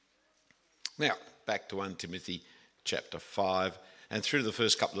Now, back to 1 Timothy chapter 5 and through the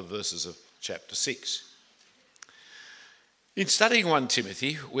first couple of verses of chapter 6. In studying 1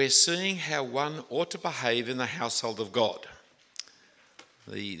 Timothy, we're seeing how one ought to behave in the household of God.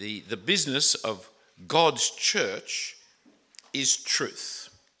 The business of God's church is truth.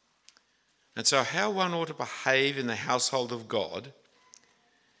 And so how one ought to behave in the household of God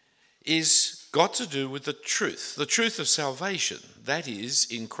is got to do with the truth of salvation, that is,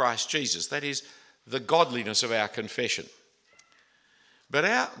 in Christ Jesus. That is, the godliness of our confession. But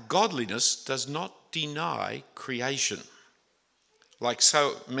our godliness does not deny creation, like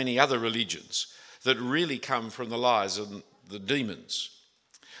so many other religions that really come from the lies of the demons.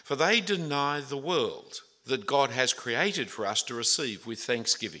 For they deny the world that God has created for us to receive with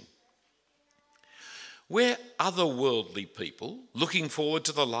thanksgiving. We're otherworldly people, looking forward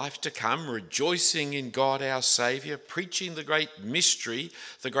to the life to come, rejoicing in God our Saviour, preaching the great mystery,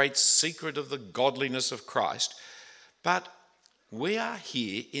 the great secret of the godliness of Christ. But we are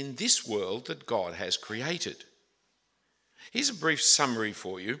here in this world that God has created. Here's a brief summary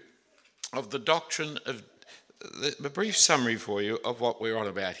for you of what we're on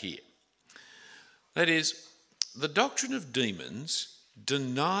about here. That is, the doctrine of demons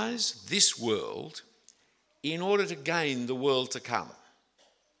denies this world in order to gain the world to come.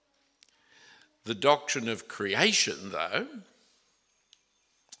 The doctrine of creation, though,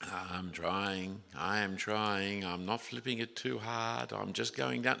 I am trying, I'm not flipping it too hard, I'm just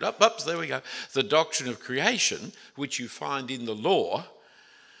going down, there we go. The doctrine of creation, which you find in the law,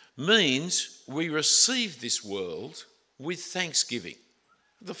 means we receive this world with thanksgiving.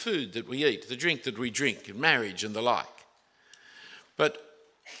 The food that we eat, the drink that we drink, and marriage and the like. But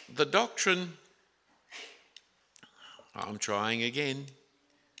the doctrine, I'm trying again.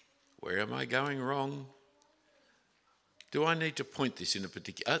 Where am I going wrong? Do I need to point this in a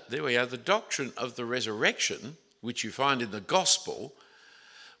particular... there we are. The doctrine of the resurrection, which you find in the gospel,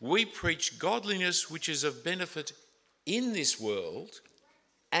 we preach godliness which is of benefit in this world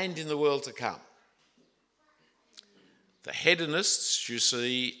and in the world to come. The hedonists, you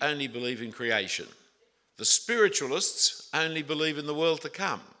see, only believe in creation. The spiritualists only believe in the world to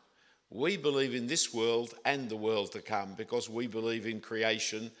come. We believe in this world and the world to come because we believe in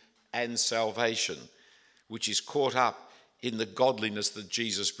creation and salvation, which is caught up in the godliness that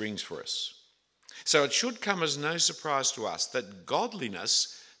Jesus brings for us. So it should come as no surprise to us that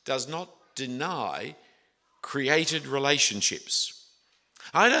godliness does not deny created relationships.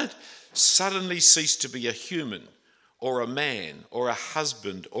 I don't suddenly cease to be a human or a man or a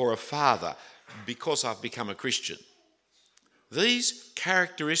husband or a father because I've become a Christian. These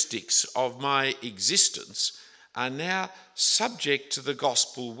characteristics of my existence are now subject to the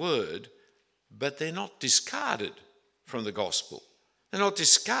gospel word, but they're not discarded from the gospel. They're not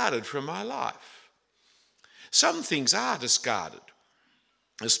discarded from my life. Some things are discarded,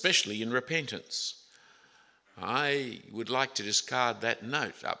 especially in repentance. I would like to discard that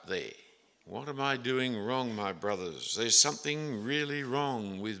note up there. What am I doing wrong, my brothers? There's something really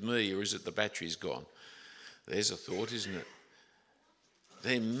wrong with me, or is it the battery's gone? There's a thought, isn't it?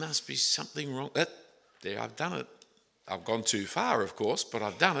 There must be something wrong. There, I've done it. I've gone too far, of course, but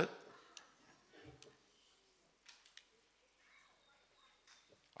I've done it.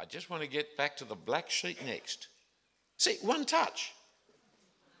 I just want to get back to the black sheet next. See, one touch.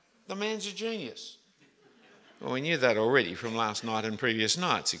 The man's a genius. Well, we knew that already from last night and previous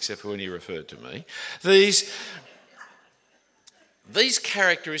nights, except for when he referred to me. These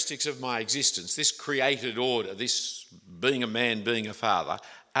characteristics of my existence, this created order, this being a man, being a father,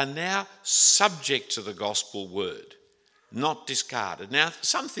 are now subject to the gospel word, not discarded. Now,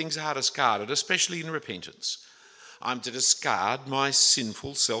 some things are discarded, especially in repentance. I'm to discard my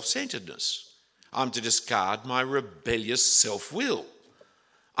sinful self-centeredness. I'm to discard my rebellious self-will.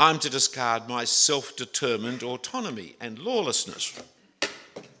 I'm to discard my self-determined autonomy and lawlessness.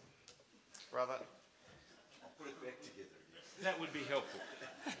 Brother, I'll put it back together. That would be helpful.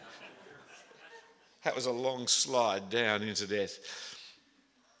 That was a long slide down into death.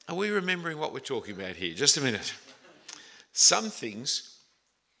 Are we remembering what we're talking about here? Just a minute. Some things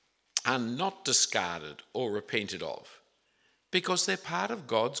are not discarded or repented of because they're part of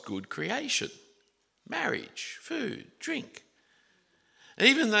God's good creation. Marriage, food, drink.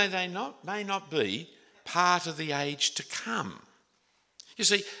 Even though they may not be part of the age to come. You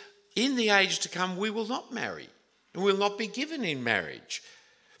see, in the age to come, we will not marry and will not be given in marriage,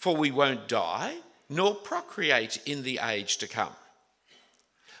 for we won't die nor procreate in the age to come.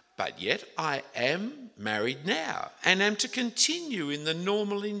 But yet I am married now and am to continue in the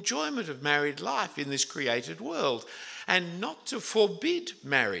normal enjoyment of married life in this created world. and not to forbid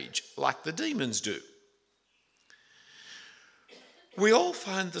marriage like the demons do. We all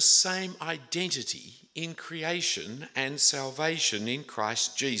find the same identity in creation and salvation in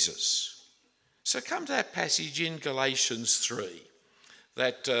Christ Jesus. So come to that passage in Galatians 3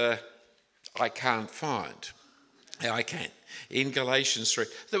 that I can't find. I can. In Galatians 3.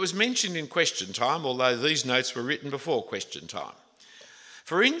 That was mentioned in question time, although these notes were written before question time.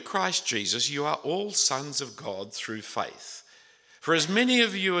 For in Christ Jesus you are all sons of God through faith. For as many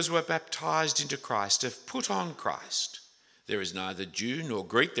of you as were baptized into Christ have put on Christ. There is neither Jew nor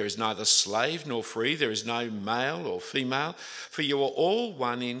Greek, there is neither slave nor free, there is no male or female, for you are all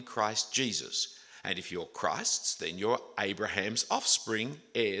one in Christ Jesus. And if you're Christ's, then you're Abraham's offspring,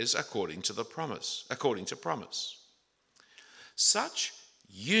 heirs according to promise. Such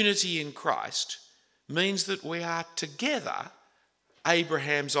unity in Christ means that we are together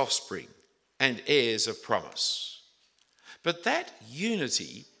Abraham's offspring and heirs of promise. But that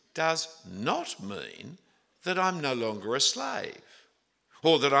unity does not mean that I'm no longer a slave,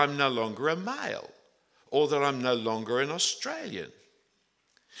 or that I'm no longer a male, or that I'm no longer an Australian.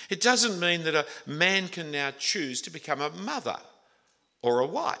 It doesn't mean that a man can now choose to become a mother or a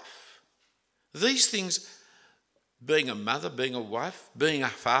wife. These things, being a mother, being a wife, being a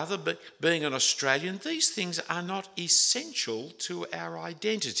father, being an Australian, these things are not essential to our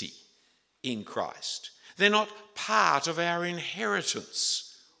identity in Christ. They're not part of our inheritance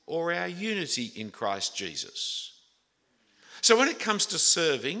or our unity in Christ Jesus. So when it comes to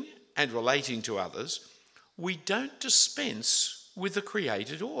serving and relating to others, we don't dispense with the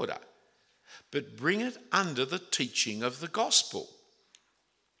created order, but bring it under the teaching of the gospel.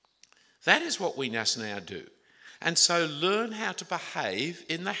 That is what we must now do. And so learn how to behave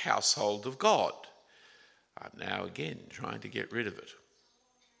in the household of God. I'm now again trying to get rid of it.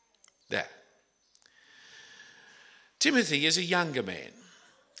 There. Timothy is a younger man,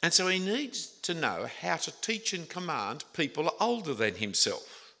 and so he needs to know how to teach and command people older than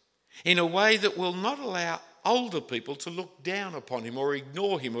himself in a way that will not allow older people to look down upon him or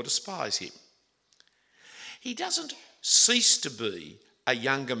ignore him or despise him. He doesn't cease to be a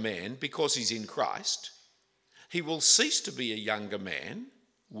younger man because he's in Christ. He will cease to be a younger man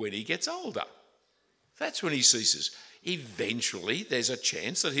when he gets older. That's when he ceases. Eventually, there's a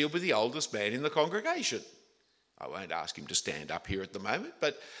chance that he'll be the oldest man in the congregation. I won't ask him to stand up here at the moment,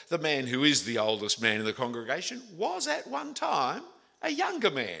 but the man who is the oldest man in the congregation was at one time a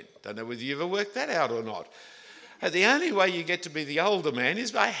younger man. Don't know whether you ever worked that out or not. And the only way you get to be the older man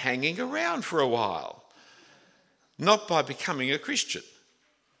is by hanging around for a while, not by becoming a Christian.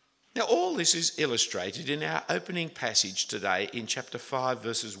 Now, all this is illustrated in our opening passage today in chapter 5,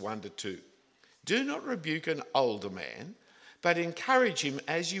 verses 1 to 2. Do not rebuke an older man, but encourage him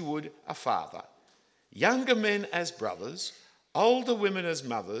as you would a father. Younger men as brothers, older women as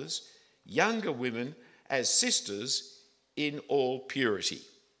mothers, younger women as sisters in all purity.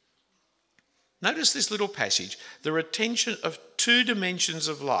 Notice this little passage, the retention of two dimensions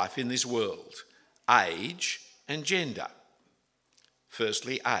of life in this world, age and gender.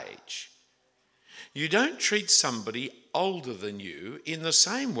 Firstly, age. You don't treat somebody older than you in the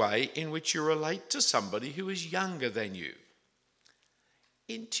same way in which you relate to somebody who is younger than you.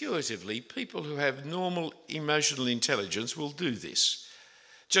 Intuitively, people who have normal emotional intelligence will do this,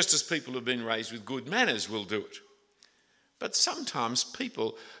 just as people who have been raised with good manners will do it. But sometimes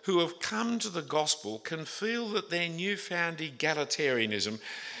people who have come to the gospel can feel that their newfound egalitarianism,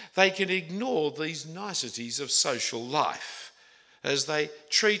 they can ignore these niceties of social life as they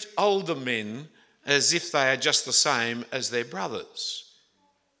treat older men as if they are just the same as their brothers.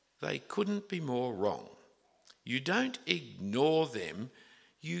 They couldn't be more wrong. You don't ignore them,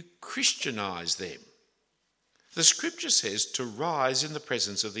 you Christianise them. The scripture says to rise in the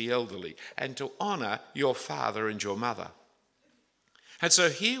presence of the elderly and to honour your father and your mother. And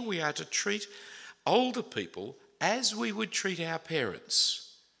so here we are to treat older people as we would treat our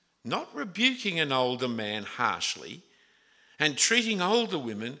parents, not rebuking an older man harshly and treating older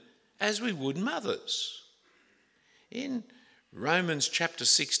women as we would mothers. In Romans chapter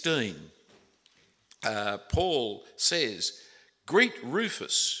 16, Paul says, greet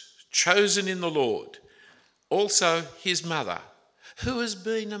Rufus, chosen in the Lord, also his mother, who has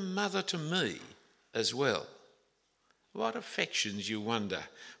been a mother to me as well. What affections, you wonder.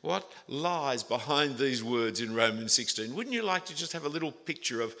 What lies behind these words in Romans 16? Wouldn't you like to just have a little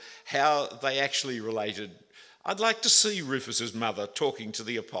picture of how they actually related? I'd like to see Rufus's mother talking to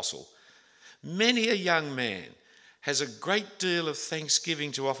the apostle. Many a young man has a great deal of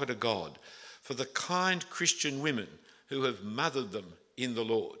thanksgiving to offer to God for the kind Christian women who have mothered them in the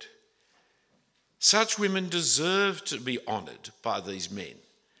Lord. Such women deserve to be honoured by these men,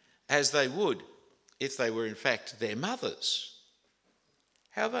 as they would if they were in fact their mothers.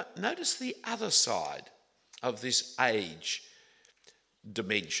 However, notice the other side of this age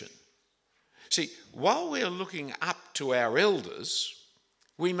dimension. See, while we are looking up to our elders,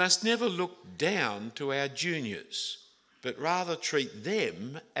 we must never look down to our juniors, but rather treat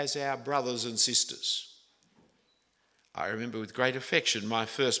them as our brothers and sisters. I remember with great affection my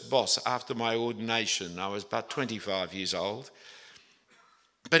first boss after my ordination. I was about 25 years old.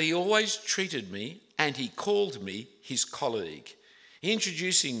 But he always treated me and he called me his colleague,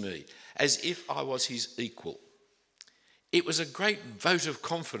 introducing me as if I was his equal. It was a great vote of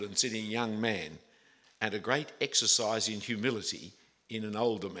confidence in a young man and a great exercise in humility in an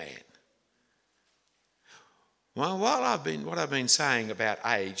older man. Well, what I've been saying about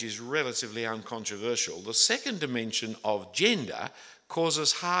age is relatively uncontroversial. The second dimension of gender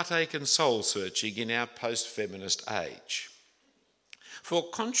causes heartache and soul searching in our post-feminist age. For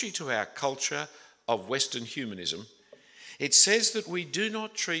contrary to our culture of Western humanism, it says that we do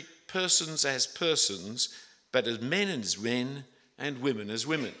not treat persons as persons, but as men and women as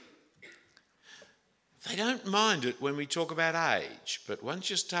women. They don't mind it when we talk about age, but once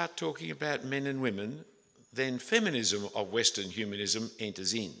you start talking about men and women, then feminism of Western humanism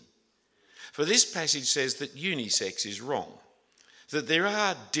enters in. For this passage says that unisex is wrong, that there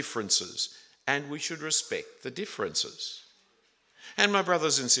are differences and we should respect the differences. And my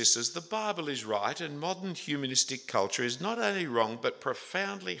brothers and sisters, the Bible is right and modern humanistic culture is not only wrong but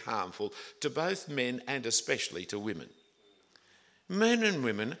profoundly harmful to both men and especially to women. Men and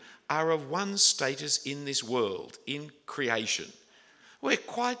women are of one status in this world, in creation. We're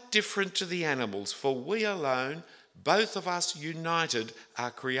quite different to the animals, for we alone, both of us united, are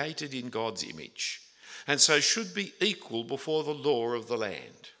created in God's image, and so should be equal before the law of the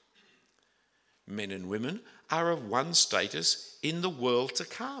land. Men and women are of one status in the world to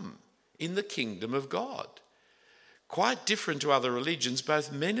come, in the kingdom of God. Quite different to other religions,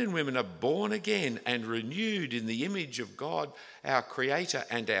 both men and women are born again and renewed in the image of God, our Creator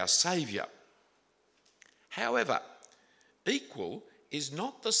and our Saviour. However, equal is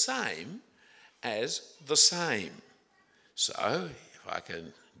not the same as the same. So, if I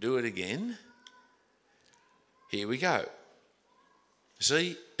can do it again, here we go.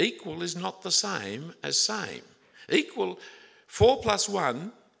 See, equal is not the same as same. Equal, 4 plus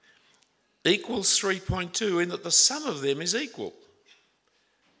 1 equals 3.2 in that the sum of them is equal.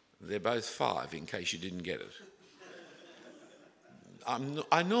 They're both 5, in case you didn't get it.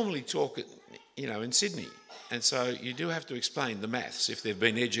 I normally talk, in Sydney, and so you do have to explain the maths if they've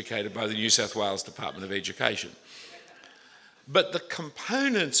been educated by the New South Wales Department of Education. But the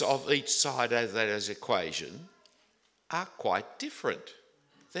components of each side of that as equation are quite different.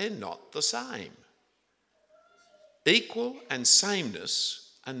 They're not the same. Equal and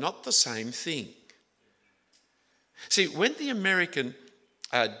sameness are not the same thing. See, when the American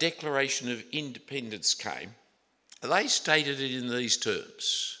Declaration of Independence came, they stated it in these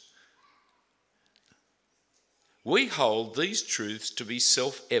terms. We hold these truths to be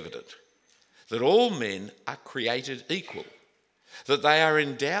self-evident, that all men are created equal, that they are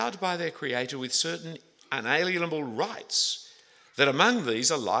endowed by their Creator with certain unalienable rights, that among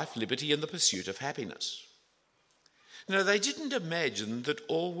these are life, liberty, and the pursuit of happiness. Now, they didn't imagine that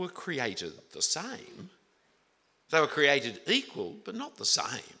all were created the same. They were created equal, but not the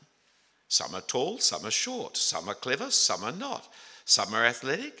same. Some are tall, some are short, some are clever, some are not. Some are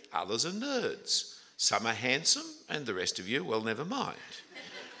athletic, others are nerds. Some are handsome, and the rest of you, well, never mind.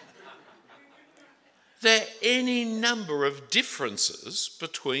 There are any number of differences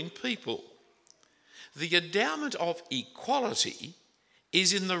between people. The endowment of equality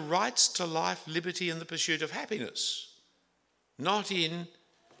is in the rights to life, liberty, and the pursuit of happiness, not in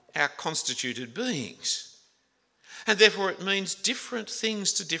our constituted beings. And therefore it means different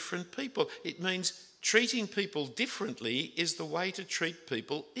things to different people. It means treating people differently is the way to treat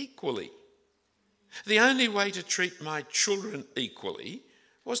people equally. The only way to treat my children equally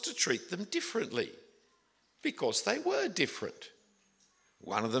was to treat them differently, because they were different.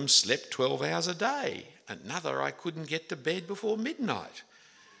 One of them slept 12 hours a day. Another I couldn't get to bed before midnight.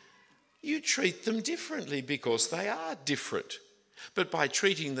 You treat them differently because they are different. But by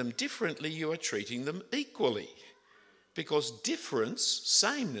treating them differently, you are treating them equally. Because difference,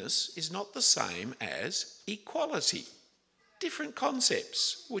 sameness, is not the same as equality. Different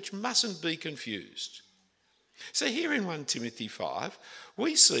concepts which mustn't be confused. So here in 1 Timothy 5,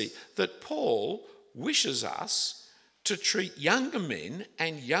 we see that Paul wishes us to treat younger men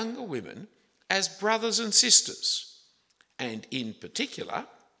and younger women as brothers and sisters, and in particular,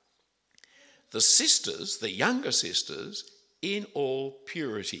 the sisters, the younger sisters, in all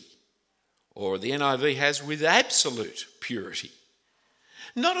purity. Or the NIV has with absolute purity.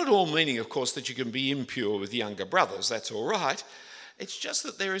 Not at all meaning, of course, that you can be impure with younger brothers. That's all right. It's just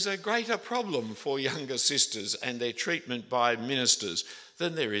that there is a greater problem for younger sisters and their treatment by ministers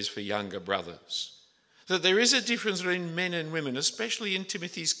than there is for younger brothers. That there is a difference between men and women, especially in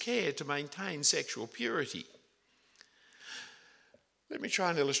Timothy's care to maintain sexual purity. Let me try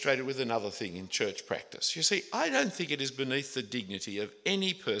and illustrate it with another thing in church practice. You see, I don't think it is beneath the dignity of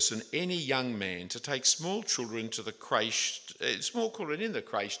any person, any young man, to take small children to the creche, small children in the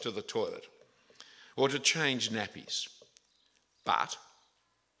creche to the toilet, or to change nappies. But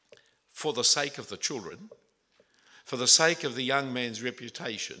for the sake of the children, for the sake of the young man's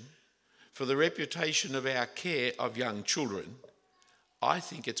reputation, for the reputation of our care of young children, I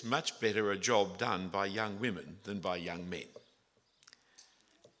think it's much better a job done by young women than by young men.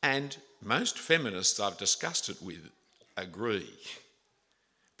 And most feminists I've discussed it with agree,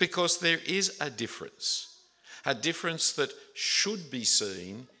 because there is a difference that should be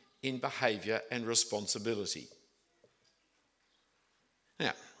seen in behaviour and responsibility.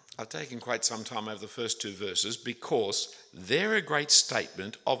 Now, I've taken quite some time over the first two verses because they're a great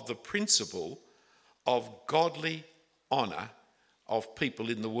statement of the principle of godly honour of people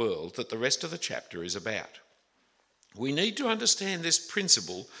in the world that the rest of the chapter is about. We need to understand this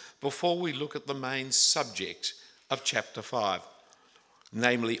principle before we look at the main subject of chapter 5,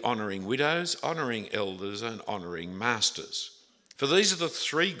 namely honouring widows, honouring elders and honouring masters. For these are the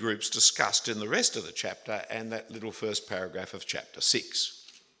three groups discussed in the rest of the chapter and that little first paragraph of chapter 6.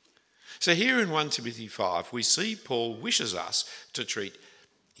 So here in 1 Timothy 5, we see Paul wishes us to treat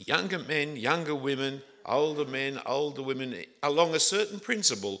younger men, younger women, older men, older women, along a certain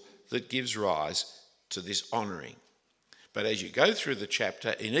principle that gives rise to this honouring. But as you go through the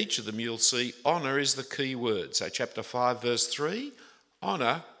chapter, in each of them you'll see honour is the key word. So chapter 5 verse 3,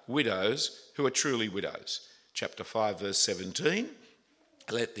 honour widows who are truly widows. Chapter 5 verse 17,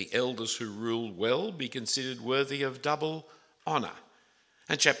 let the elders who rule well be considered worthy of double honour.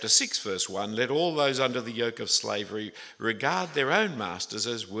 And chapter 6 verse 1, let all those under the yoke of slavery regard their own masters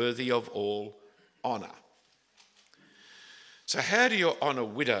as worthy of all honour. So how do you honour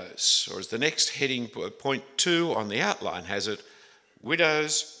widows? Or as the next heading, point 2 on the outline has it,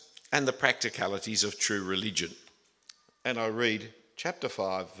 widows and the practicalities of true religion. And I read chapter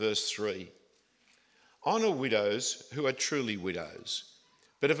 5 verse 3, honour widows who are truly widows.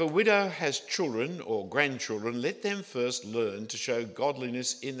 But if a widow has children or grandchildren, let them first learn to show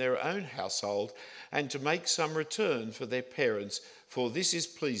godliness in their own household and to make some return for their parents, for this is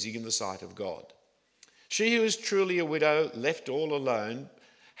pleasing in the sight of God. She who is truly a widow, left all alone,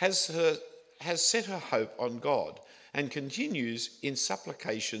 has set her hope on God and continues in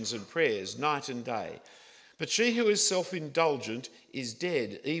supplications and prayers night and day. But she who is self-indulgent is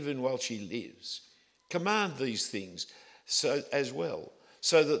dead even while she lives. Command these things as well,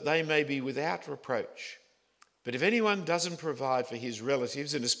 so that they may be without reproach. But if anyone doesn't provide for his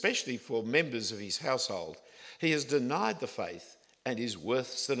relatives, and especially for members of his household, he has denied the faith and is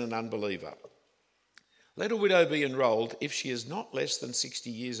worse than an unbeliever. Let a widow be enrolled if she is not less than 60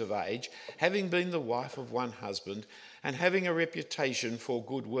 years of age, having been the wife of one husband, and having a reputation for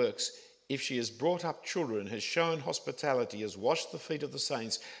good works, if she has brought up children, has shown hospitality, has washed the feet of the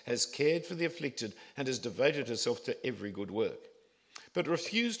saints, has cared for the afflicted, and has devoted herself to every good work. But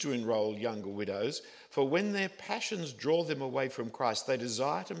refuse to enrol younger widows, for when their passions draw them away from Christ, they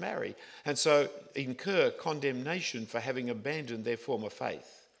desire to marry, and so incur condemnation for having abandoned their former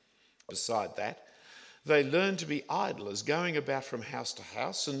faith. Beside that, they learn to be idlers, going about from house to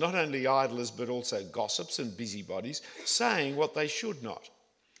house, and not only idlers but also gossips and busybodies, saying what they should not.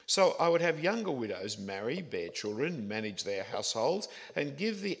 So I would have younger widows marry, bear children, manage their households, and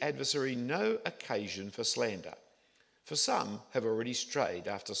give the adversary no occasion for slander. For some have already strayed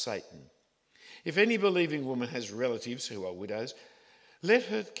after Satan. If any believing woman has relatives who are widows, let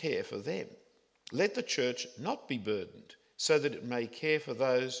her care for them. Let the church not be burdened, so that it may care for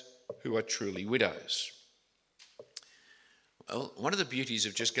those who are truly widows. Well, one of the beauties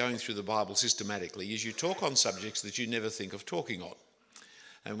of just going through the Bible systematically is you talk on subjects that you never think of talking on.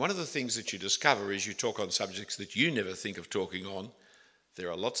 And one of the things that you discover is you talk on subjects that you never think of talking on.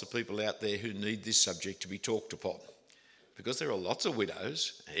 There are lots of people out there who need this subject to be talked upon, because there are lots of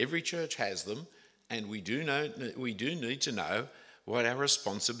widows, every church has them, and we do need to know what our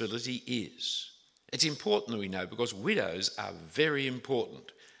responsibility is. It's important that we know, because widows are very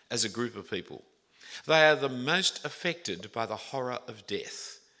important as a group of people. They are the most affected by the horror of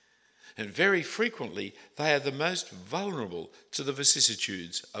death, and very frequently they are the most vulnerable to the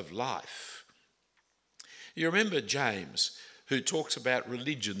vicissitudes of life. You remember James, who talks about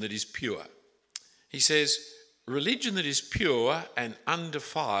religion that is pure. He says, religion that is pure and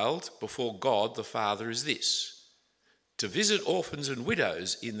undefiled before God the Father is this: to visit orphans and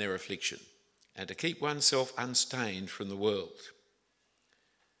widows in their affliction, and to keep oneself unstained from the world.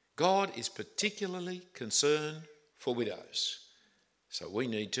 God is particularly concerned for widows. So we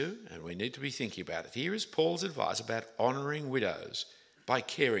need to be thinking about it. Here is Paul's advice about honouring widows by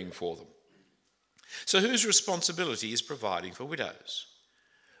caring for them. So whose responsibility is providing for widows?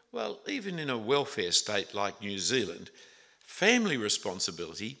 Well, even in a welfare state like New Zealand, family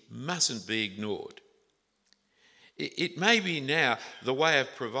responsibility mustn't be ignored. It may be now the way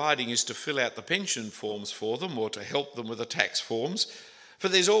of providing is to fill out the pension forms for them or to help them with the tax forms, for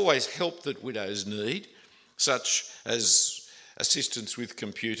there's always help that widows need, such as assistance with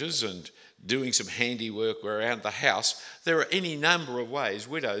computers and doing some handiwork around the house. There are any number of ways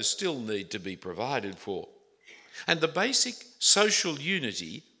widows still need to be provided for. And the basic social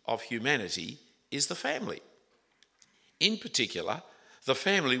unity of humanity is the family. In particular, the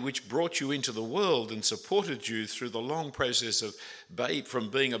family which brought you into the world and supported you through the long process of from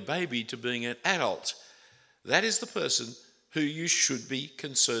being a baby to being an adult. That is the person who you should be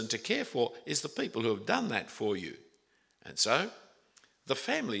concerned to care for, is the people who have done that for you. And so, the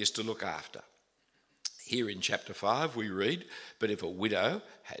family is to look after. Here in chapter 5 we read, "But if a widow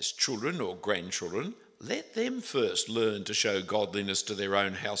has children or grandchildren, let them first learn to show godliness to their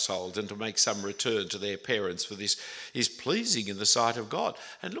own household and to make some return to their parents, for this is pleasing in the sight of God."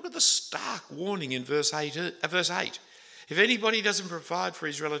 And look at the stark warning in verse 8. If anybody doesn't provide for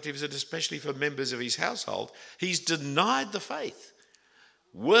his relatives, and especially for members of his household, he's denied the faith,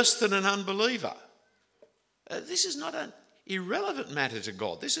 worse than an unbeliever. This is not an irrelevant matter to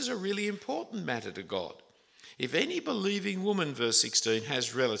God. This is a really important matter to God. If any believing woman, verse 16,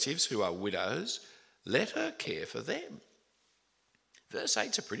 has relatives who are widows, let her care for them. Verse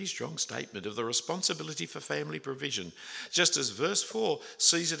 8 is a pretty strong statement of the responsibility for family provision, just as verse 4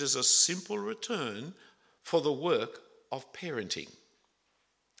 sees it as a simple return for the work of parenting.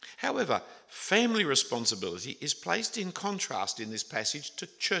 However, family responsibility is placed in contrast in this passage to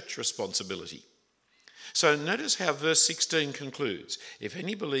church responsibility. So notice how verse 16 concludes. If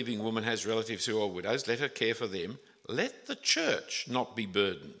any believing woman has relatives who are widows, let her care for them. Let the church not be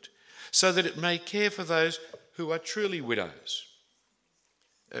burdened, so that it may care for those who are truly widows.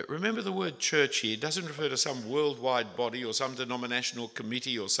 Remember, the word church here doesn't refer to some worldwide body or some denominational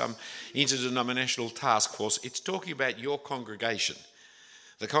committee or some interdenominational task force. It's talking about your congregation,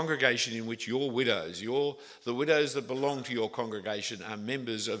 the congregation in which your widows, the widows that belong to your congregation are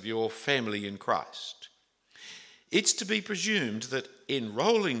members of your family in Christ. It's to be presumed that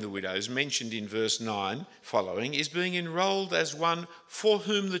enrolling the widows mentioned in verse 9 following is being enrolled as one for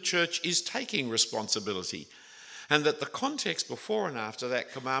whom the church is taking responsibility, and that the context before and after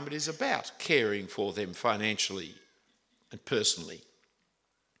that commandment is about caring for them financially and personally.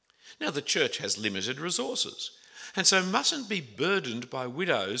 Now, the church has limited resources, and so mustn't be burdened by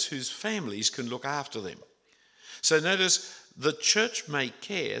widows whose families can look after them. So notice, the church may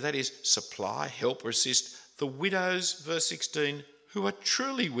care, that is, supply, help or assist the widows, verse 16, who are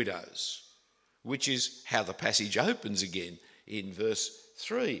truly widows, which is how the passage opens again in verse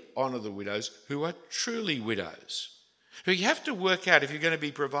 3. Honour the widows who are truly widows. So you have to work out, if you're going to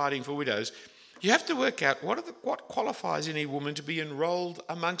be providing for widows, you have to work out what qualifies any woman to be enrolled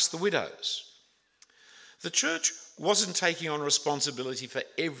amongst the widows. The church wasn't taking on responsibility for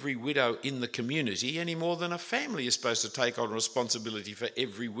every widow in the community any more than a family is supposed to take on responsibility for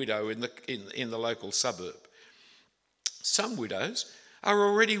every widow in the local suburb. Some widows are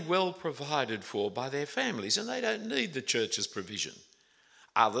already well provided for by their families and they don't need the church's provision.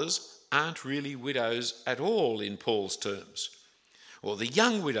 Others aren't really widows at all in Paul's terms. Or the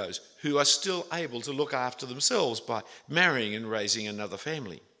young widows who are still able to look after themselves by marrying and raising another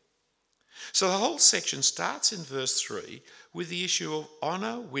family. So the whole section starts in verse 3 with the issue of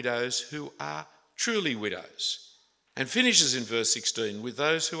honour widows who are truly widows, and finishes in verse 16 with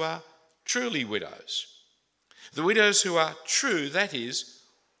those who are truly widows. The widows who are true, that is,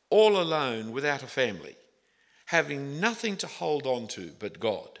 all alone without a family, having nothing to hold on to but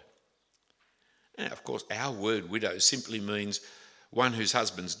God. Now, of course, our word widow simply means one whose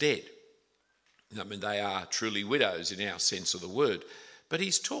husband's dead. I mean, they are truly widows in our sense of the word. But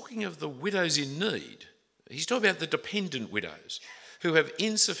he's talking of the widows in need. He's talking about the dependent widows who have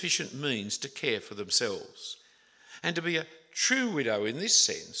insufficient means to care for themselves. And to be a true widow in this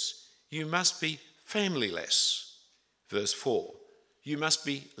sense, you must be familyless, verse 4. You must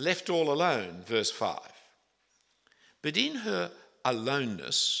be left all alone, verse 5. But in her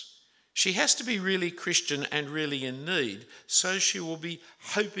aloneness, She has to be really Christian and really in need, so she will be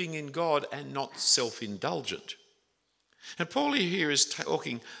hoping in God and not self-indulgent. And Paul here is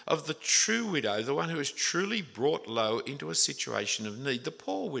talking of the true widow, the one who is truly brought low into a situation of need, the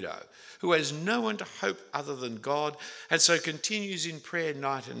poor widow, who has no one to hope other than God and so continues in prayer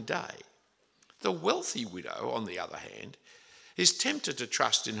night and day. The wealthy widow, on the other hand, is tempted to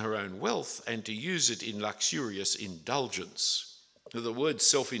trust in her own wealth and to use it in luxurious indulgence. The word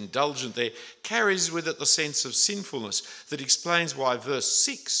self-indulgent there carries with it the sense of sinfulness that explains why verse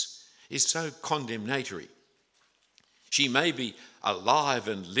 6 is so condemnatory. She may be alive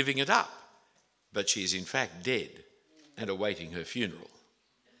and living it up, but she is in fact dead and awaiting her funeral.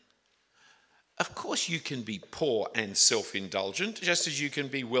 Of course, you can be poor and self-indulgent, just as you can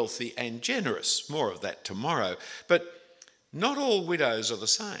be wealthy and generous. More of that tomorrow. But not all widows are the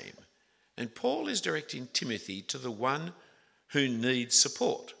same. And Paul is directing Timothy to the one who needs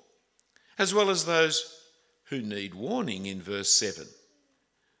support, as well as those who need warning in verse 7.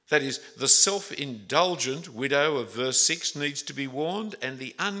 That is, the self-indulgent widow of verse 6 needs to be warned, and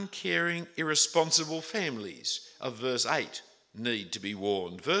the uncaring, irresponsible families of verse 8 need to be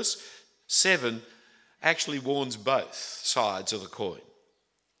warned. Verse 7 actually warns both sides of the coin.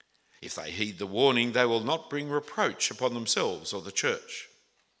 If they heed the warning, they will not bring reproach upon themselves or the church.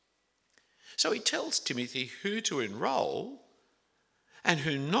 So he tells Timothy who to enrol and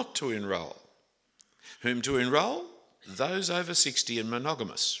who not to enrol. Whom to enrol? Those over 60 and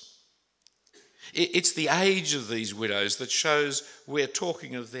monogamous. It's the age of these widows that shows we're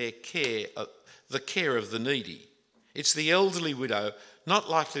talking of their care, the care of the needy. It's the elderly widow, not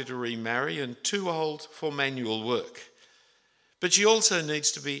likely to remarry and too old for manual work. But she also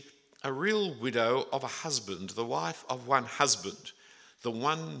needs to be a real widow of a husband, the wife of one husband. The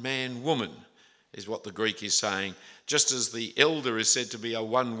one-man woman is what the Greek is saying, just as the elder is said to be a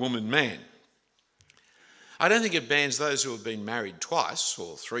one-woman man. I don't think it bans those who have been married twice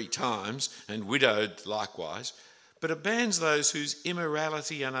or 3 times and widowed likewise, but it bans those whose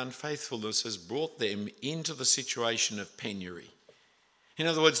immorality and unfaithfulness has brought them into the situation of penury. In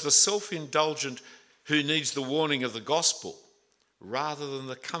other words, the self-indulgent who needs the warning of the gospel rather than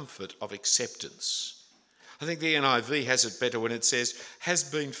the comfort of acceptance. I think the NIV has it better when it says, has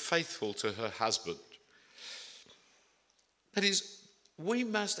been faithful to her husband. That is, we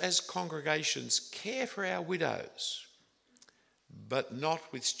must, as congregations, care for our widows, but not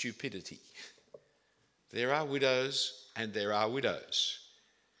with stupidity. There are widows and there are widows.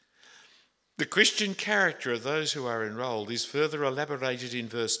 The Christian character of those who are enrolled is further elaborated in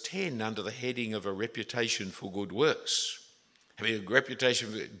verse 10 under the heading of a reputation for good works. Having a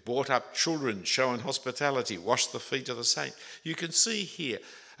reputation for brought up children, shown hospitality, washed the feet of the saints. You can see here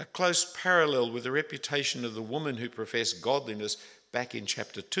a close parallel with the reputation of the woman who professed godliness back in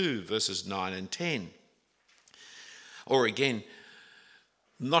chapter 2, verses 9 and 10. Or again,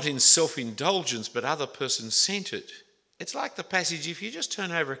 not in self-indulgence, but other person-centred. It's like the passage, if you just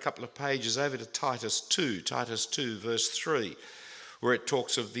turn over a couple of pages over to Titus 2, verse 3, where it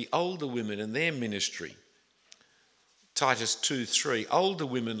talks of the older women and their ministry. Titus 2:3, older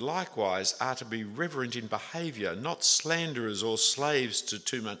women likewise are to be reverent in behaviour, not slanderers or slaves to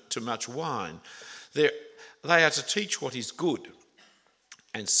too much wine. They are to teach what is good,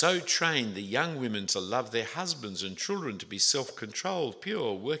 and so train the young women to love their husbands and children, to be self-controlled,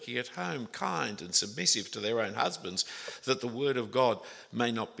 pure, working at home, kind and submissive to their own husbands, that the word of God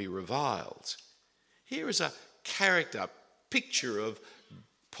may not be reviled. Here is a character picture of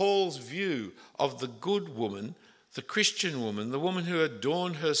Paul's view of the good woman, the Christian woman, the woman who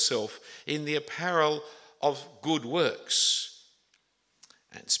adorned herself in the apparel of good works.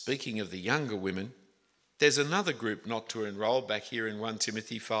 And speaking of the younger women, there's another group not to enrol back here in 1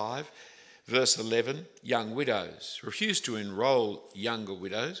 Timothy 5, verse 11, young widows. Refuse to enrol younger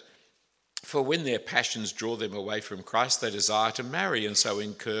widows, for when their passions draw them away from Christ, they desire to marry and so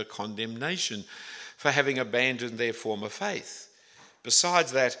incur condemnation for having abandoned their former faith.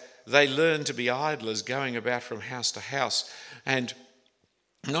 Besides that, they learn to be idlers, going about from house to house, and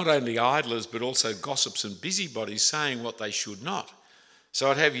not only idlers, but also gossips and busybodies, saying what they should not. So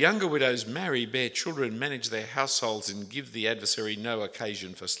I'd have younger widows marry, bear children, manage their households, and give the adversary no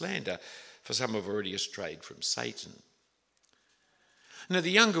occasion for slander, for some have already strayed from Satan. Now,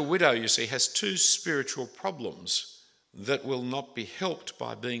 the younger widow, you see, has 2 spiritual problems that will not be helped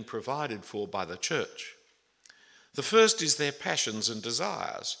by being provided for by the church. The first is their passions and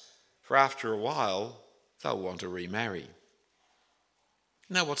desires, for after a while, they'll want to remarry.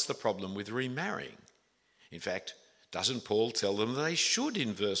 Now, what's the problem with remarrying? In fact, doesn't Paul tell them they should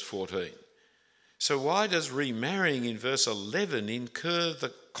in verse 14? So why does remarrying in verse 11 incur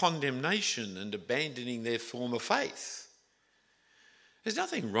the condemnation and abandoning their former faith? There's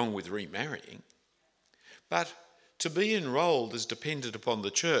nothing wrong with remarrying, but to be enrolled as dependent upon the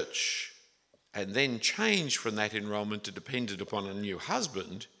church and then change from that enrolment to dependent upon a new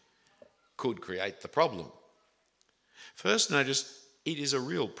husband could create the problem. First, notice it is a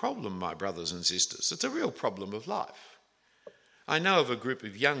real problem, my brothers and sisters. It's a real problem of life. I know of a group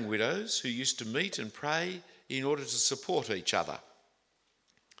of young widows who used to meet and pray in order to support each other.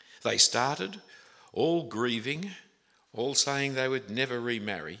 They started all grieving, all saying they would never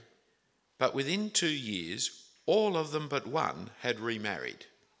remarry, but within 2 years, all of them but one had remarried,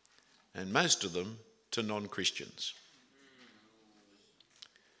 and most of them to non-Christians.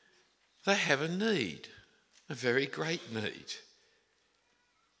 They have a need, a very great need.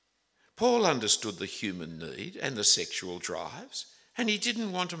 Paul understood the human need and the sexual drives, and he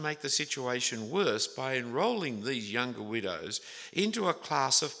didn't want to make the situation worse by enrolling these younger widows into a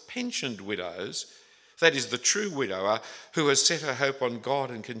class of pensioned widows, that is, the true widower who has set her hope on God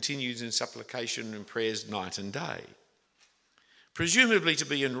and continues in supplication and prayers night and day. Presumably to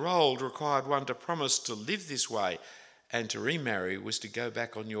be enrolled required one to promise to live this way, and to remarry was to go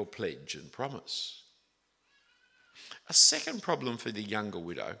back on your pledge and promise. A second problem for the younger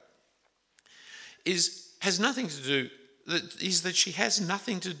widow is that she has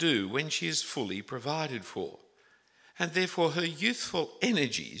nothing to do when she is fully provided for, and therefore her youthful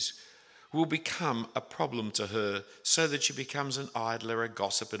energies will become a problem to her, so that she becomes an idler, a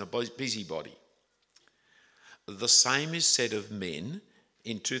gossip and a busybody. The same is said of men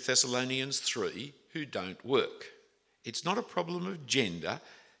in 2 Thessalonians 3 who don't work. It's not a problem of gender,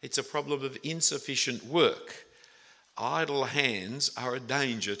 it's a problem of insufficient work. Idle hands are a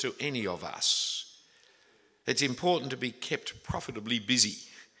danger to any of us. It's important to be kept profitably busy.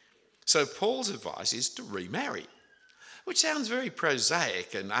 So Paul's advice is to remarry, which sounds very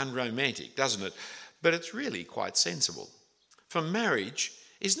prosaic and unromantic, doesn't it? But it's really quite sensible. For marriage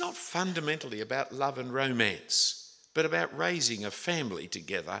is not fundamentally about love and romance, but about raising a family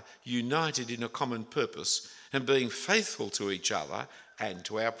together, united in a common purpose and being faithful to each other and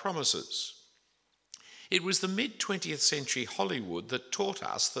to our promises. It was the mid-20th century Hollywood that taught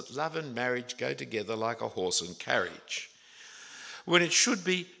us that love and marriage go together like a horse and carriage, when it should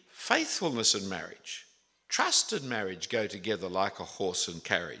be faithfulness and marriage, trust and marriage go together like a horse and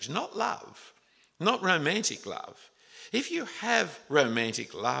carriage, not love, not romantic love. If you have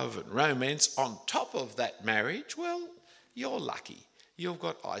romantic love and romance on top of that marriage, well, you're lucky. You've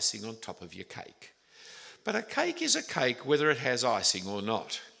got icing on top of your cake. But a cake is a cake whether it has icing or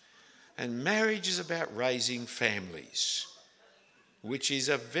not. And marriage is about raising families, which is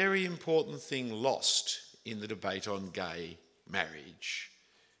a very important thing lost in the debate on gay marriage.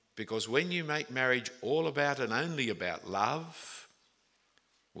 Because when you make marriage all about and only about love,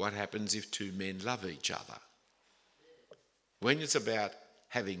 what happens if two men love each other? When it's about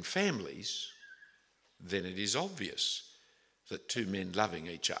having families, then it is obvious that two men loving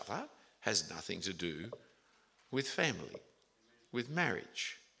each other has nothing to do with family, with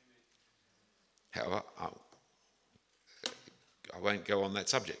marriage. However, I won't go on that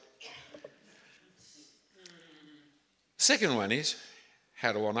subject. Second one is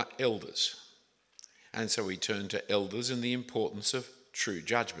how to honour elders. And so we turn to elders and the importance of true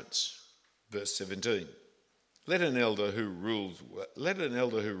judgments. Verse 17. Let an elder who rules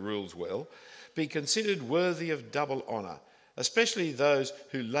well be considered worthy of double honour, especially those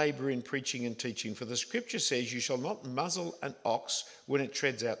who labour in preaching and teaching. For the scripture says, you shall not muzzle an ox when it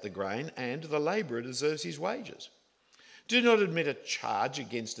treads out the grain, and the labourer deserves his wages. Do not admit a charge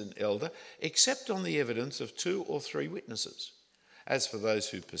against an elder, except on the evidence of 2 or 3 witnesses. As for those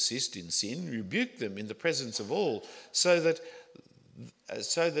who persist in sin, rebuke them in the presence of all, so that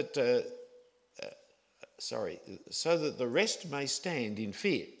the rest may stand in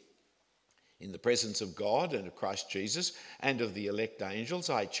fear. In the presence of God and of Christ Jesus and of the elect angels,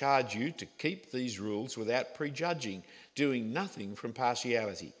 I charge you to keep these rules without prejudging, doing nothing from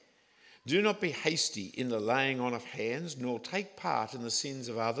partiality. Do not be hasty in the laying on of hands, nor take part in the sins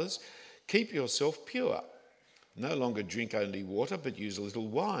of others. Keep yourself pure. No longer drink only water, but use a little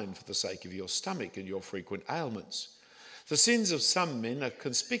wine for the sake of your stomach and your frequent ailments. The sins of some men are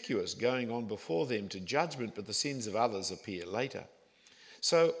conspicuous, going on before them to judgment, but the sins of others appear later.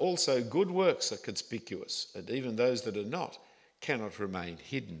 So also good works are conspicuous, and even those that are not cannot remain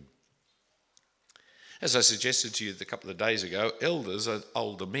hidden. As I suggested to you a couple of days ago, elders are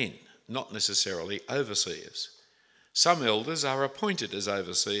older men, not necessarily overseers. Some elders are appointed as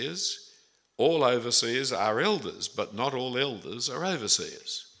overseers. All overseers are elders, but not all elders are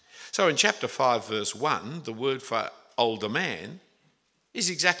overseers. So in chapter 5, verse 1, the word for older man is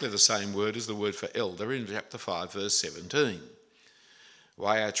exactly the same word as the word for elder in chapter 5, verse 17.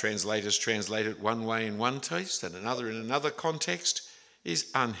 Why our translators translate it one way in one text and another in another context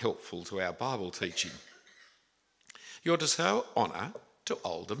is unhelpful to our Bible teaching. You're to show honour to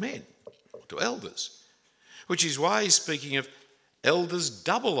older men, to elders, which is why he's speaking of elders'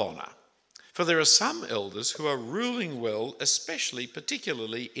 double honour. For there are some elders who are ruling well,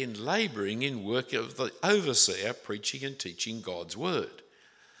 particularly in labouring in work of the overseer, preaching and teaching God's word.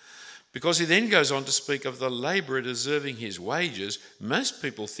 Because he then goes on to speak of the labourer deserving his wages, most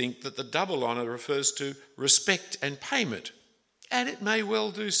people think that the double honour refers to respect and payment, and it may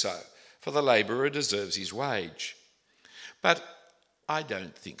well do so, for the labourer deserves his wage. But I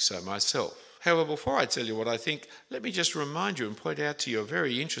don't think so myself. However, before I tell you what I think, let me just remind you and point out to you a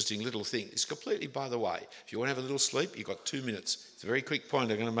very interesting little thing. It's completely by the way. If you want to have a little sleep, you've got 2 minutes. It's a very quick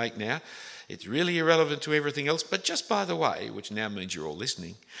point I'm going to make now. It's really irrelevant to everything else, but just by the way, which now means you're all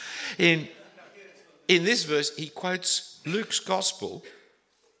listening. In this verse, he quotes Luke's gospel,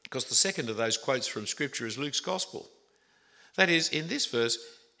 because the second of those quotes from Scripture is Luke's gospel. That is, in this verse,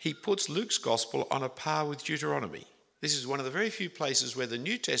 he puts Luke's gospel on a par with Deuteronomy. This is one of the very few places where the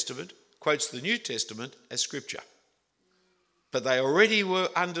New Testament quotes the New Testament as Scripture. But they already were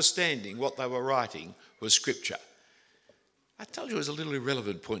understanding what they were writing was Scripture. I told you it was a little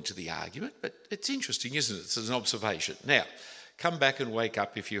irrelevant point to the argument, but it's interesting, isn't it? It's an observation. Now, come back and wake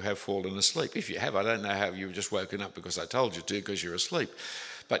up if you have fallen asleep. If you have, I don't know how you've just woken up because I told you to, because you're asleep.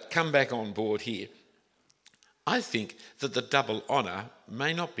 But come back on board here. I think that the double honour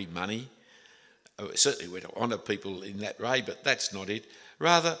may not be money. Certainly we're to honour people in that way, but that's not it.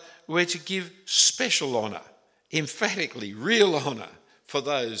 Rather, we're to give special honour, emphatically real honour, for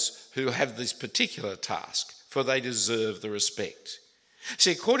those who have this particular task, for they deserve the respect.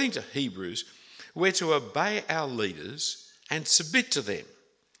 See, according to Hebrews, we're to obey our leaders and submit to them,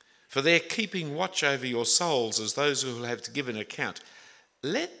 for they're keeping watch over your souls as those who will have to give an account.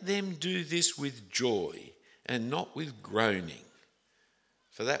 Let them do this with joy and not with groaning,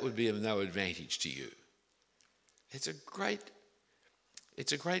 for that would be of no advantage to you. It's a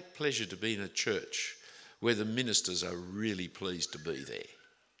great pleasure to be in a church where the ministers are really pleased to be there.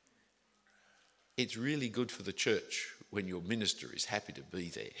 It's really good for the church when your minister is happy to be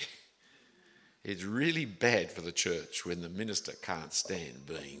there. It's really bad for the church when the minister can't stand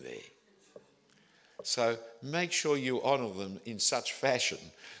being there. So make sure you honour them in such fashion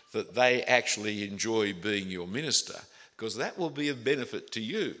that they actually enjoy being your minister, because that will be of benefit to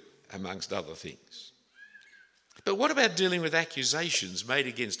you, amongst other things. But what about dealing with accusations made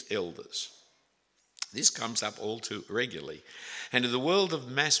against elders? This comes up all too regularly, and in the world of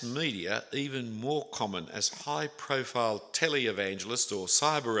mass media, even more common, as high-profile tele-evangelists or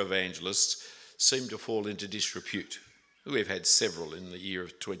cyber-evangelists seem to fall into disrepute. We've had several in the year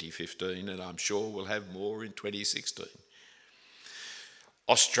of 2015, and I'm sure we'll have more in 2016.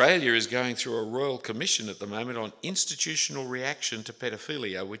 Australia is going through a royal commission at the moment on institutional reaction to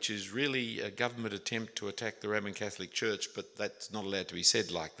pedophilia, which is really a government attempt to attack the Roman Catholic Church, but that's not allowed to be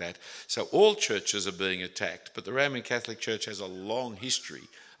said like that. So all churches are being attacked, but the Roman Catholic Church has a long history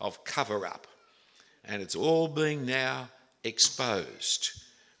of cover-up, and it's all being now exposed.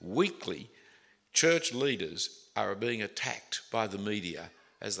 Weekly, church leaders are being attacked by the media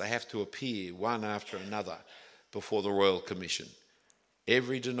as they have to appear one after another before the Royal Commission.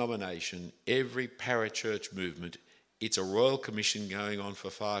 Every denomination, every parachurch movement, it's a Royal Commission going on for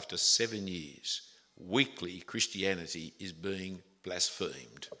 5 to 7 years. Weekly, Christianity is being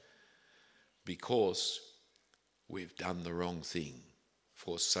blasphemed because we've done the wrong thing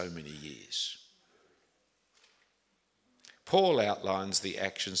for so many years. Paul outlines the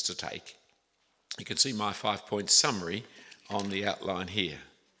actions to take. You can see my 5-point summary on the outline here.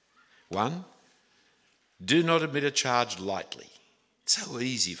 1, do not admit a charge lightly. It's so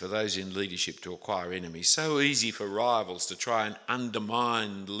easy for those in leadership to acquire enemies, so easy for rivals to try and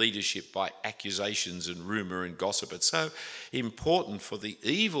undermine leadership by accusations and rumour and gossip. It's so important for the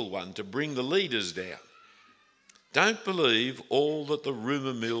evil one to bring the leaders down. Don't believe all that the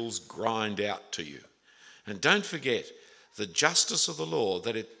rumour mills grind out to you. And don't forget the justice of the law,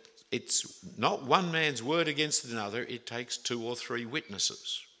 that it's not one man's word against another, it takes 2 or 3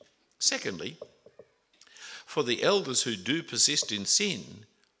 witnesses. Secondly, for the elders who do persist in sin,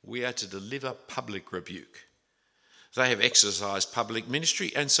 we are to deliver public rebuke. They have exercised public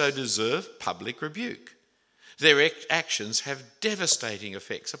ministry and so deserve public rebuke. Their actions have devastating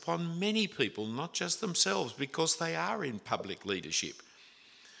effects upon many people, not just themselves, because they are in public leadership.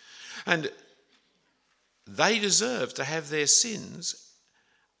 And they deserve to have their sins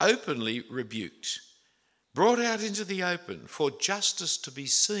openly rebuked, brought out into the open for justice to be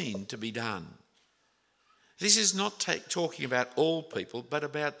seen to be done. This is not talking about all people, but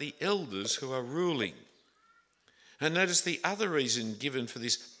about the elders who are ruling. And notice the other reason given for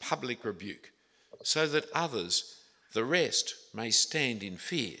this public rebuke, so that others, the rest, may stand in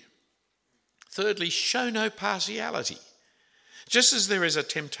fear. Thirdly, show no partiality. Just as there is a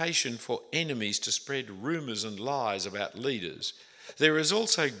temptation for enemies to spread rumours and lies about leaders, there is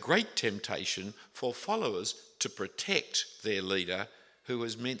also great temptation for followers to protect their leader who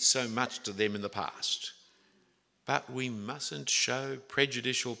has meant so much to them in the past. But we mustn't show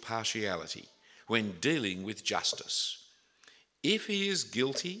prejudicial partiality when dealing with justice. If he is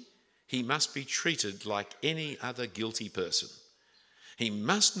guilty, he must be treated like any other guilty person. He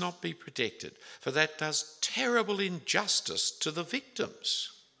must not be protected, for that does terrible injustice to the victims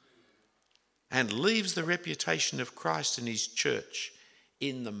and leaves the reputation of Christ and his church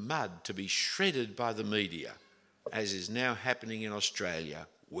in the mud to be shredded by the media, as is now happening in Australia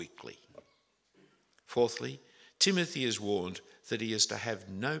weekly. Fourthly, Timothy is warned that he is to have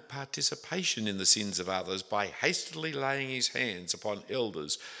no participation in the sins of others by hastily laying his hands upon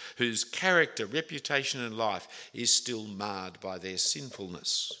elders whose character, reputation and life is still marred by their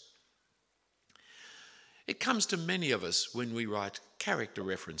sinfulness. It comes to many of us when we write character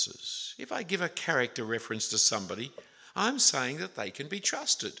references. If I give a character reference to somebody, I'm saying that they can be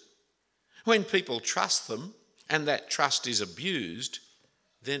trusted. When people trust them and that trust is abused,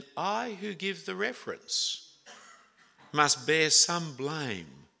 then I who give the reference must bear some blame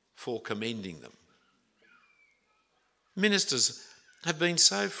for commending them. Ministers have been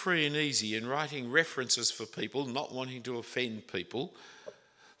so free and easy in writing references for people, not wanting to offend people,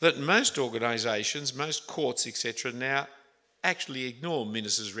 that most organisations, most courts, etc., now actually ignore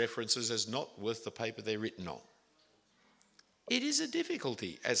ministers' references as not worth the paper they're written on. It is a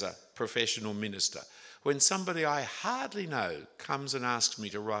difficulty as a professional minister when somebody I hardly know comes and asks me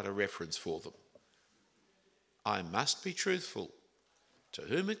to write a reference for them. I must be truthful. To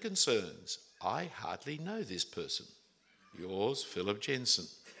whom it concerns, I hardly know this person. Yours, Philip Jensen.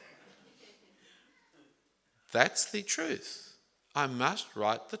 That's the truth. I must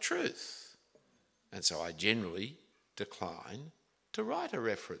write the truth. And so I generally decline to write a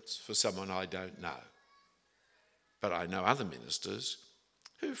reference for someone I don't know. But I know other ministers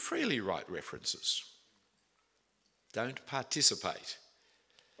who freely write references. Don't participate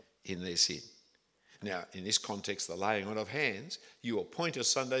in their sin. Now, in this context, the laying on of hands, you appoint a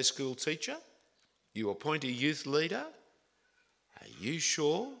Sunday school teacher, you appoint a youth leader. Are you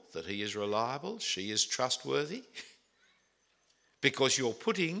sure that he is reliable, she is trustworthy? Because you're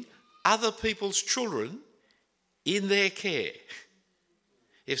putting other people's children in their care.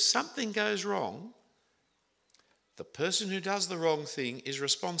 If something goes wrong, the person who does the wrong thing is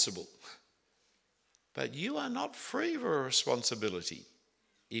responsible. But you are not free of a responsibility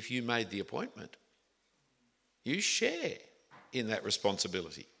if you made the appointment. You share in that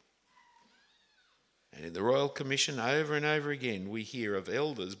responsibility. And in the Royal Commission, over and over again, we hear of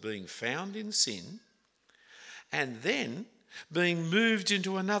elders being found in sin and then being moved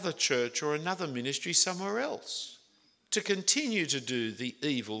into another church or another ministry somewhere else to continue to do the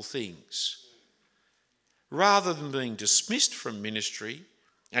evil things, rather than being dismissed from ministry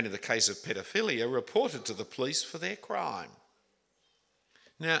and, in the case of paedophilia, reported to the police for their crime.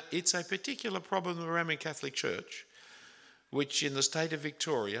 Now, it's a particular problem of the Roman Catholic Church, which in the state of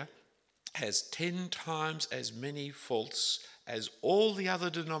Victoria has 10 times as many faults as all the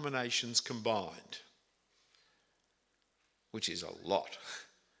other denominations combined, which is a lot.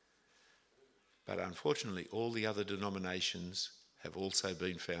 But unfortunately, all the other denominations have also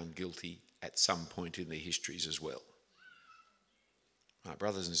been found guilty at some point in their histories as well. My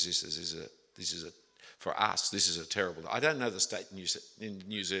brothers and sisters, for us, this is a terrible... I don't know the state in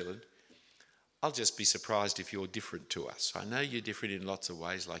New Zealand. I'll just be surprised if you're different to us. I know you're different in lots of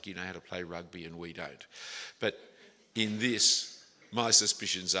ways, like you know how to play rugby and we don't. But in this, my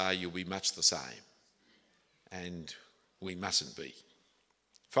suspicions are you'll be much the same. And we mustn't be.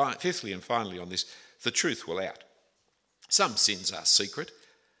 Fifthly and finally on this, the truth will out. Some sins are secret,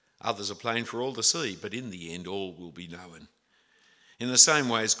 others are plain for all to see, but in the end all will be known. In the same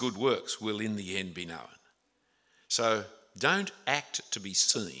way as good works will in the end be known. So don't act to be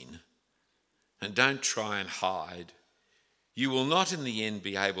seen and don't try and hide. You will not in the end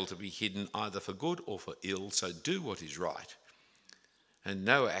be able to be hidden either for good or for ill, so do what is right, and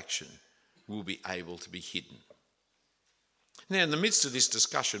no action will be able to be hidden. Now, in the midst of this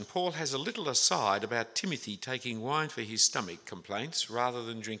discussion, Paul has a little aside about Timothy taking wine for his stomach complaints rather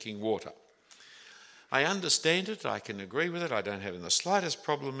than drinking water. I understand it, I can agree with it, I don't have the slightest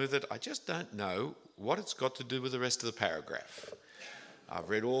problem with it, I just don't know what it's got to do with the rest of the paragraph. I've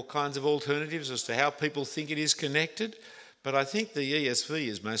read all kinds of alternatives as to how people think it is connected, but I think the ESV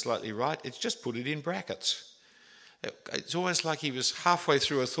is most likely right. It's just put it in brackets. It's almost like he was halfway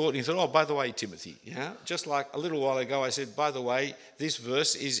through a thought and he thought, oh, by the way, Timothy, just like a little while ago I said, by the way, this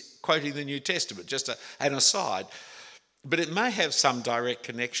verse is quoting the New Testament, just an aside. But it may have some direct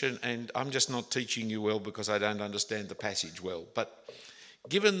connection, and I'm just not teaching you well because I don't understand the passage well. But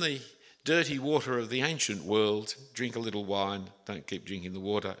given the dirty water of the ancient world, drink a little wine, don't keep drinking the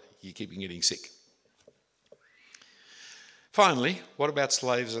water, you keep getting sick. Finally, what about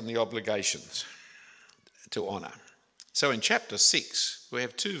slaves and the obligations to honour? So in chapter 6, we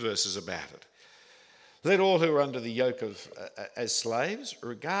have 2 verses about it. Let all who are under the yoke as slaves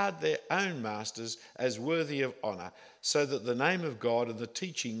regard their own masters as worthy of honour, so that the name of God and the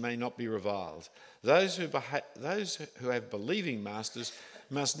teaching may not be reviled. Those who have believing masters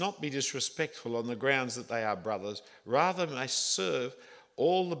must not be disrespectful on the grounds that they are brothers, rather may serve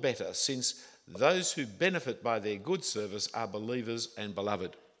all the better, since those who benefit by their good service are believers and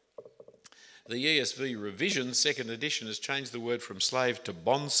beloved. The ESV revision, 2nd edition, has changed the word from slave to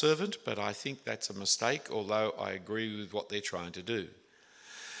bondservant, but I think that's a mistake, although I agree with what they're trying to do.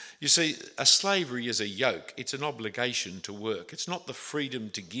 You see, a slavery is a yoke. It's an obligation to work. It's not the freedom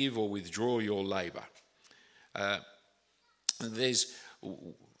to give or withdraw your labour.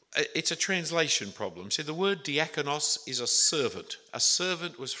 It's a translation problem. See, the word diakonos is a servant. A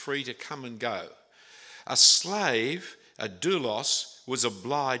servant was free to come and go. A slave, a doulos, was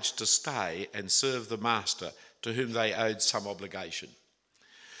obliged to stay and serve the master to whom they owed some obligation.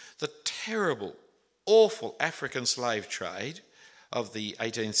 The terrible, awful African slave trade of the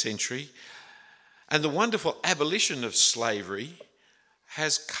 18th century and the wonderful abolition of slavery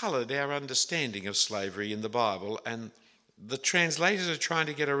has coloured our understanding of slavery in the Bible, and the translators are trying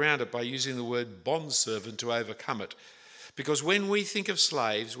to get around it by using the word bondservant to overcome it. Because when we think of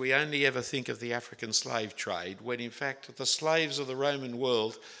slaves, we only ever think of the African slave trade, when in fact the slaves of the Roman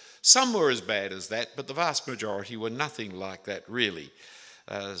world, some were as bad as that, but the vast majority were nothing like that really.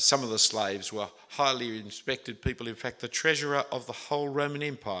 Some of the slaves were highly respected people. In fact, the treasurer of the whole Roman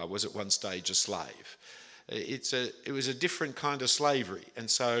Empire was at one stage a slave. It was a different kind of slavery, and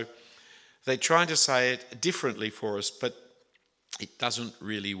so they're trying to say it differently for us, but it doesn't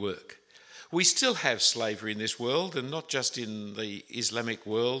really work. We still have slavery in this world, and not just in the Islamic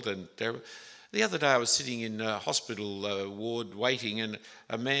world. And the other day I was sitting in a hospital ward waiting, and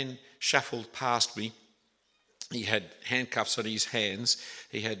a man shuffled past me. He had handcuffs on his hands.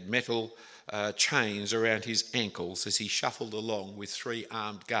 He had metal chains around his ankles as he shuffled along with 3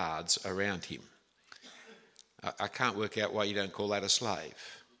 armed guards around him. I can't work out why you don't call that a slave.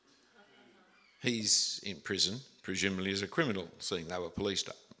 He's in prison, presumably as a criminal, seeing they were policed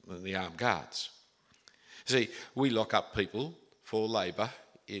up. The armed guards. See, we lock up people for labour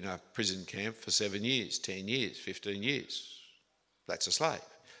in a prison camp for 7 years, 10 years, 15 years. That's a slave.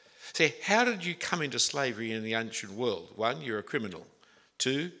 See, how did you come into slavery in the ancient world? 1, you're a criminal.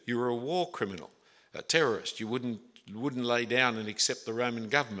 2, you were a war criminal, a terrorist. You wouldn't lay down and accept the Roman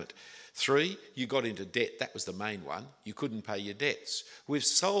government. 3, you got into debt. That was the main one. You couldn't pay your debts. We've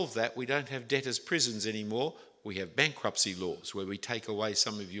solved that. We don't have debtors' prisons anymore. We have bankruptcy laws where we take away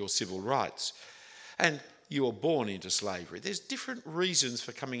some of your civil rights. And you were born into slavery. There's different reasons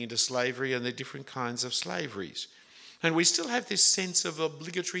for coming into slavery, and there are different kinds of slaveries. And we still have this sense of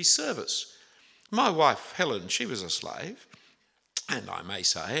obligatory service. My wife, Helen, she was a slave. And I may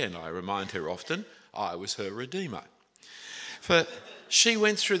say, and I remind her often, I was her redeemer. For she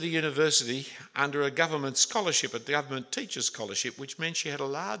went through the university under a government scholarship, a government teacher scholarship, which meant she had a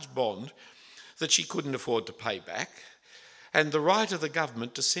large bond that she couldn't afford to pay back, and the right of the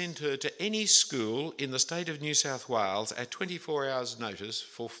government to send her to any school in the state of New South Wales at 24 hours notice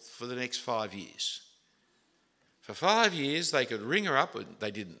for the next 5 years. For 5 years they could ring her up, and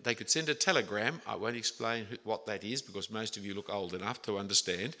they could send a telegram. I won't explain what that is because most of you look old enough to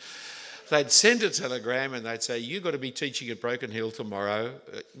understand. They'd send a telegram and they'd say, you've got to be teaching at Broken Hill tomorrow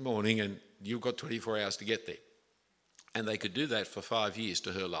morning and you've got 24 hours to get there. And they could do that for 5 years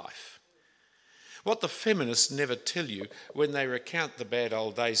to her life. What the feminists never tell you when they recount the bad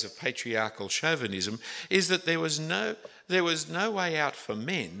old days of patriarchal chauvinism is that there was no way out for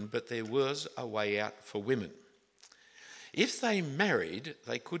men, but there was a way out for women. If they married,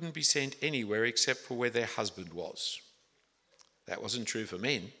 they couldn't be sent anywhere except for where their husband was. That wasn't true for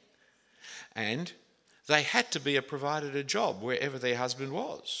men. And they had to be provided a job wherever their husband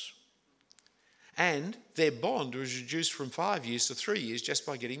was. And their bond was reduced from 5 years to 3 years just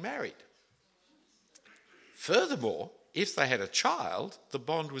by getting married. Furthermore, if they had a child, the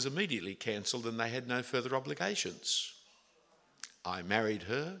bond was immediately cancelled and they had no further obligations. I married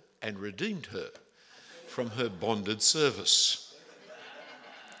her and redeemed her from her bonded service.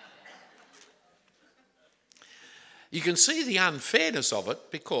 You can see the unfairness of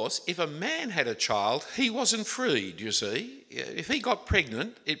it because if a man had a child, he wasn't freed, you see. If he got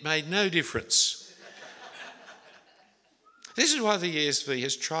pregnant, it made no difference. This is why the ESV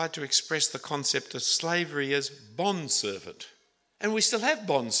has tried to express the concept of slavery as bondservant. And we still have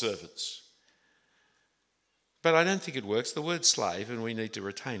bondservants. But I don't think it works. The word slave, and we need to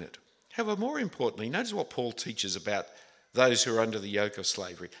retain it. However, more importantly, notice what Paul teaches about those who are under the yoke of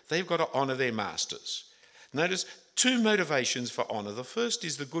slavery. They've got to honour their masters. Notice two motivations for honour. The first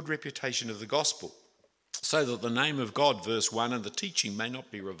is the good reputation of the gospel, so that the name of God, verse 1, and the teaching may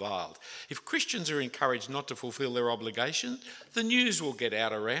not be reviled. If Christians are encouraged not to fulfil their obligation, the news will get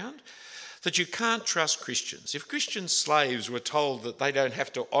out around that you can't trust Christians. If Christian slaves were told that they don't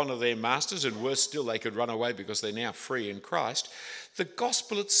have to honour their masters, and worse still, they could run away because they're now free in Christ, the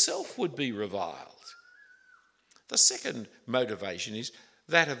gospel itself would be reviled. The second motivation is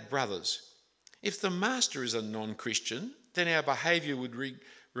that of brothers. If the master is a non-Christian, then our behaviour would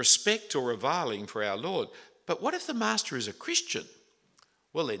respect or reviling for our Lord. But what if the master is a Christian?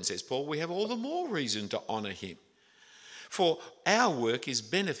 Well then, says Paul, we have all the more reason to honour him. For our work is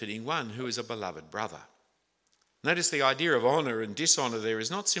benefiting one who is a beloved brother. Notice the idea of honour and dishonour there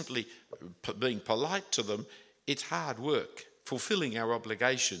is not simply being polite to them, it's hard work, fulfilling our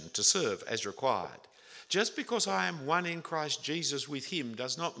obligation to serve as required. Just because I am one in Christ Jesus with him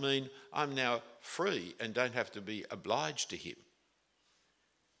does not mean I'm now free and don't have to be obliged to him.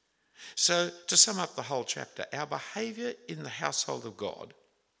 So, to sum up the whole chapter, our behaviour in the household of God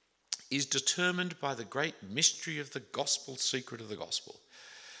is determined by the great mystery of the gospel, secret of the gospel,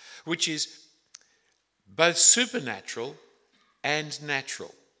 which is both supernatural and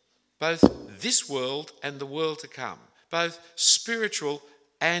natural, both this world and the world to come, both spiritual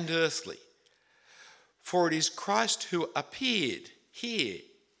and earthly. For it is Christ who appeared here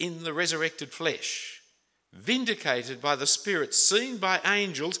in the resurrected flesh, vindicated by the Spirit, seen by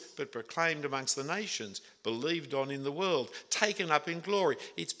angels, but proclaimed amongst the nations, believed on in the world, taken up in glory.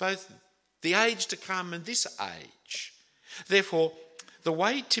 It's both the age to come and this age. Therefore, the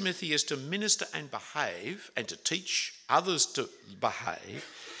way Timothy is to minister and behave, and to teach others to behave,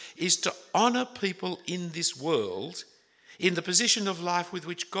 is to honour people in this world in the position of life with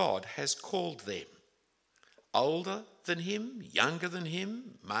which God has called them. Older than him, younger than him,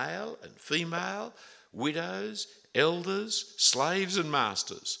 male and female, widows, elders, slaves and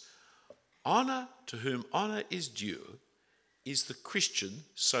masters. Honour to whom honour is due is the Christian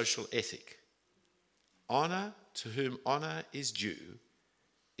social ethic. Honour to whom honour is due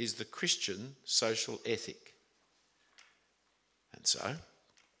is the Christian social ethic. And so,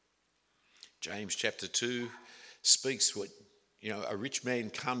 James chapter 2 speaks what, a rich man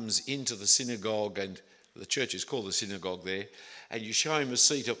comes into the synagogue, and the church is called the synagogue there, and you show him a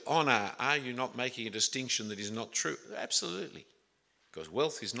seat of honour. Are you not making a distinction that is not true? Absolutely, because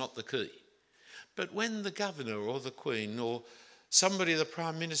wealth is not the key. But when the governor or the queen or somebody, the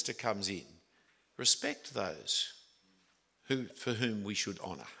prime minister, comes in, respect those for whom we should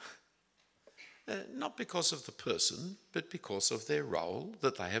honour. Not because of the person, but because of their role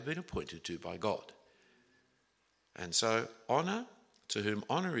that they have been appointed to by God. And so honour to whom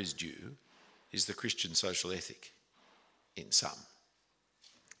honour is due is the Christian social ethic in sum.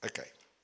 Okay.